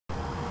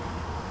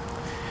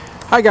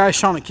Hi guys,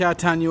 Sean at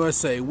Cowtown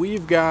USA.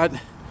 We've got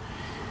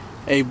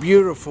a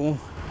beautiful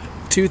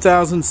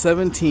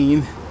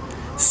 2017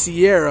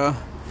 Sierra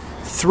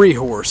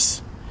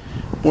 3-horse.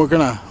 We're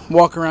gonna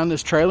walk around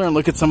this trailer and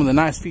look at some of the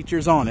nice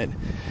features on it.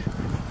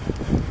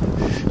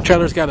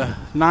 Trailer's got a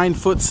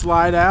 9-foot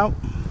slide out.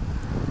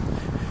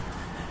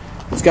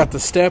 It's got the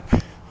step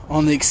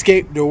on the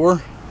escape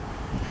door.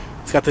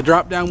 It's got the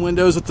drop down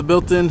windows with the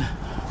built-in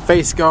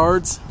face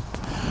guards.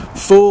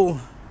 Full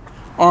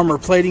armor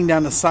plating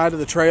down the side of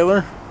the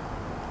trailer.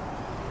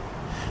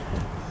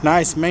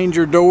 Nice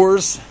manger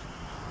doors.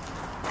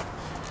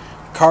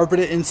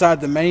 Carpeted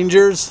inside the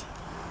mangers.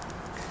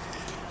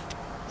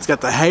 It's got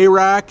the hay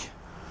rack.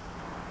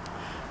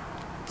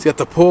 It's got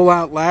the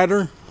pull-out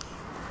ladder.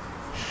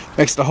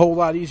 Makes it a whole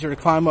lot easier to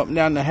climb up and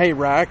down the hay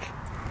rack.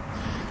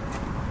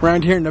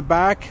 Around here in the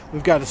back,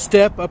 we've got a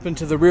step up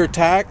into the rear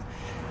tack.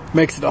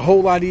 Makes it a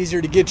whole lot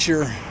easier to get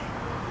your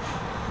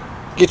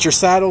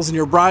saddles and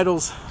your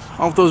bridles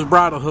off those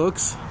bridle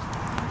hooks.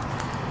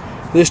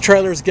 This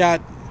trailer's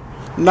got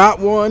not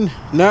one,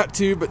 not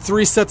two, but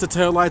 3 sets of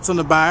tail lights on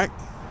the back.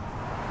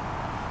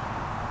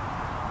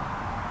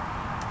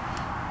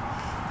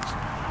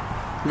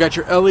 We got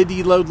your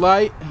LED load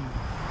light.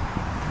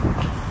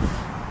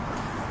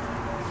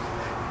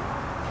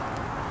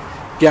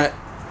 Got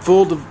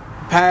full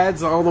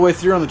pads all the way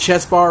through on the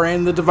chest bar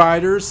and the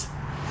dividers.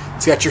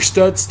 It's got your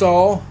stud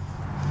stall,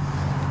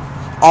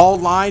 all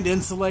lined,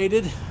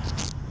 insulated.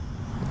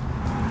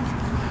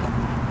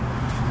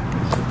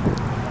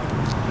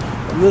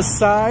 On this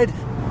side,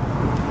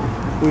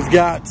 we've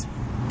got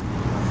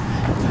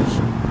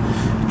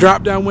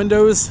drop down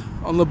windows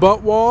on the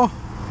butt wall.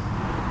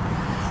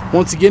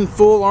 Once again,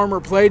 full armor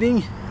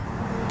plating.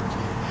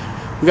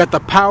 We got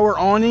the power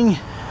awning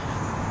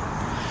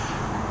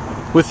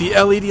with the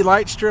LED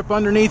light strip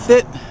underneath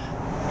it.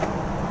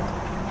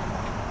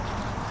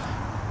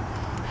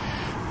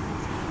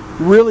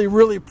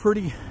 Really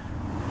pretty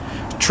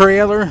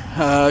trailer.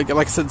 Like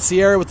I said,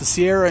 Sierra with the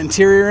Sierra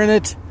interior in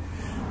it.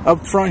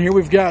 Up front here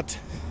we've got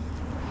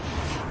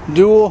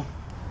dual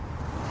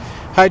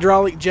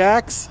hydraulic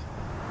jacks.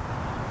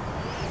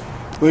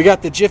 We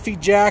got the Jiffy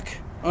jack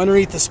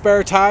underneath the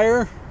spare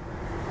tire.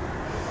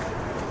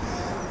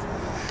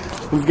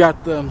 We've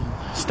got the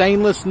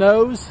stainless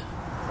nose.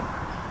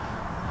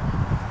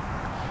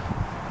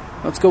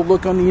 Let's go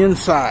look on the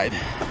inside.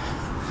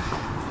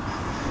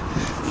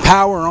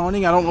 Power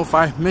awning. I don't know if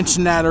I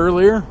mentioned that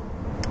earlier.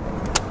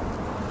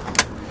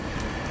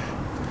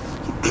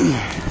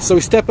 So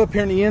we step up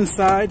here on the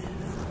inside.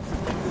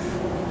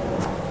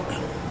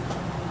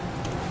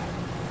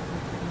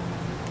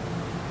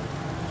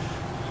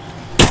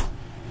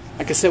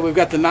 Like I said, we've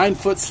got the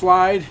 9-foot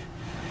slide.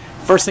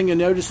 First thing you'll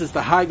notice is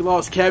the high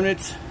gloss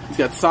cabinets. It's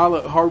got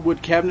solid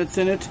hardwood cabinets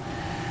in it.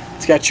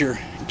 It's got your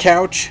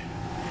couch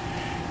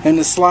and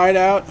the slide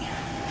out.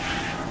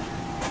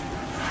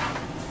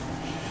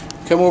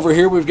 Come over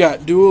here, we've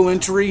got dual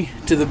entry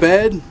to the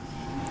bed.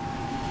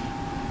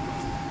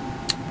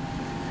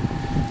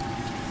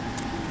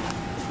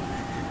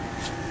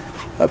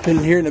 Up in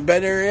here in the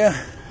bed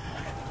area,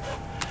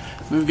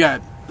 we've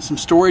got some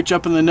storage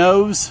up in the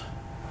nose.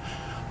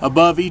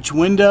 Above each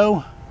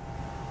window,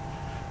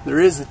 there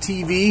is a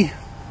TV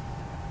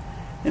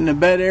in the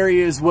bed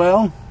area as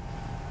well.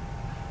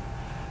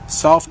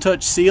 Soft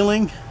touch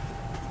ceiling,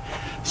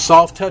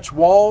 soft touch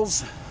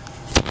walls.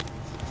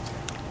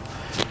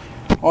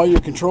 All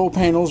your control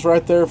panels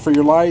right there for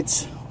your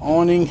lights,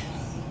 awning,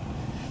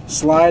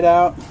 slide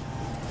out.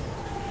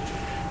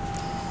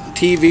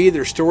 TV,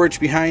 there's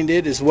storage behind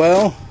it as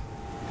well.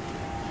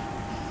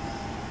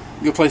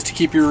 Good place to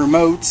keep your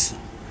remotes.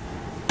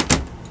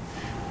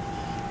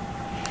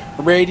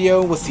 A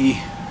radio with the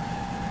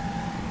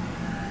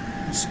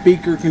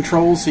speaker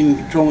controls so you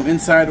can control them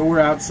inside or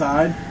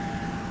outside.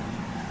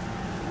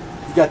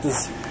 You've got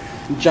this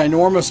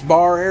ginormous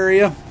bar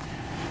area.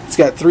 It's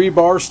got 3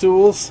 bar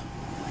stools.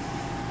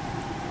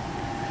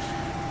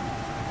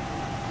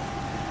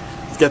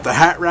 It's got the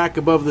hat rack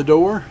above the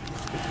door.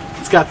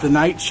 It's got the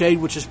nightshade,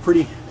 which is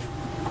pretty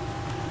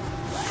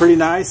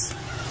nice.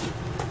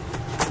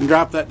 You can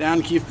drop that down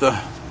and keep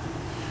the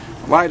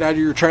light out of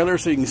your trailer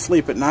so you can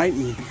sleep at night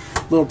and a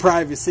little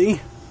privacy.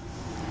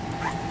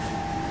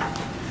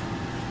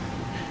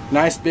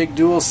 Nice big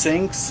dual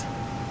sinks.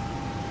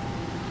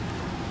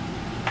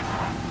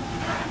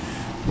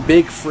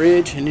 Big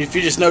fridge, and if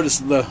you just notice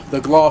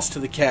the gloss to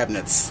the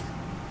cabinets.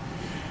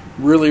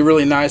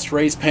 Really nice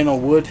raised panel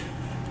wood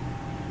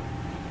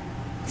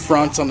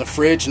fronts on the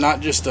fridge, not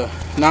just a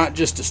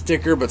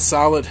sticker, but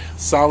solid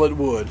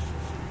wood.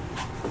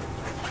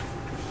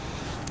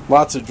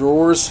 Lots of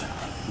drawers,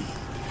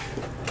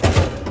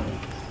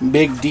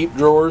 big deep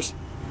drawers.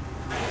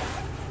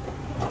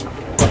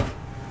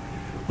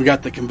 We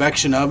got the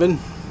convection oven.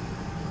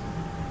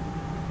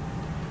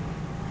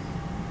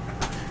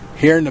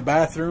 Here in the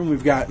bathroom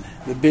we've got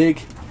the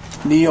big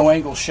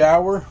neo-angle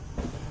shower.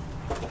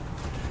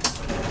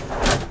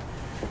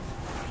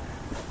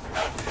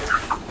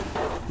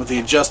 With the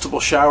adjustable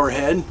shower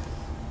head.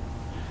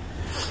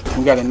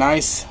 We've got a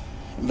nice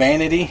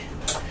vanity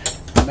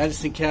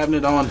medicine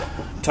cabinet on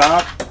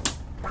top.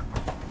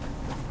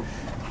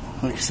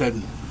 Like I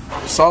said,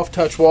 soft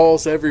touch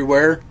walls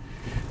everywhere.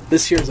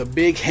 This here is a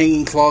big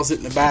hanging closet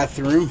in the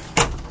bathroom.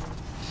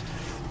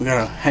 We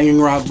got a hanging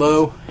rod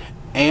low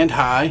and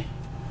high.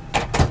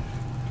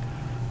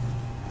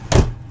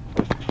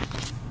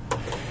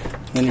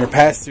 Then your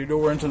pass-through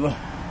door into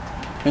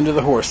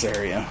the horse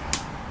area.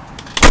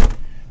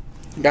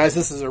 Guys,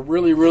 this is a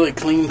really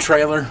clean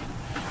trailer.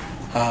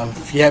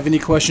 If you have any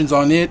questions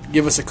on it,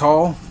 give us a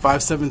call,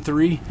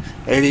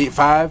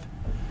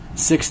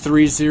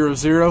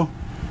 573-885-6300,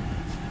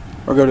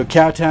 or go to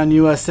Cowtown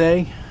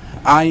USA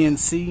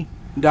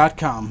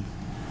Inc.com.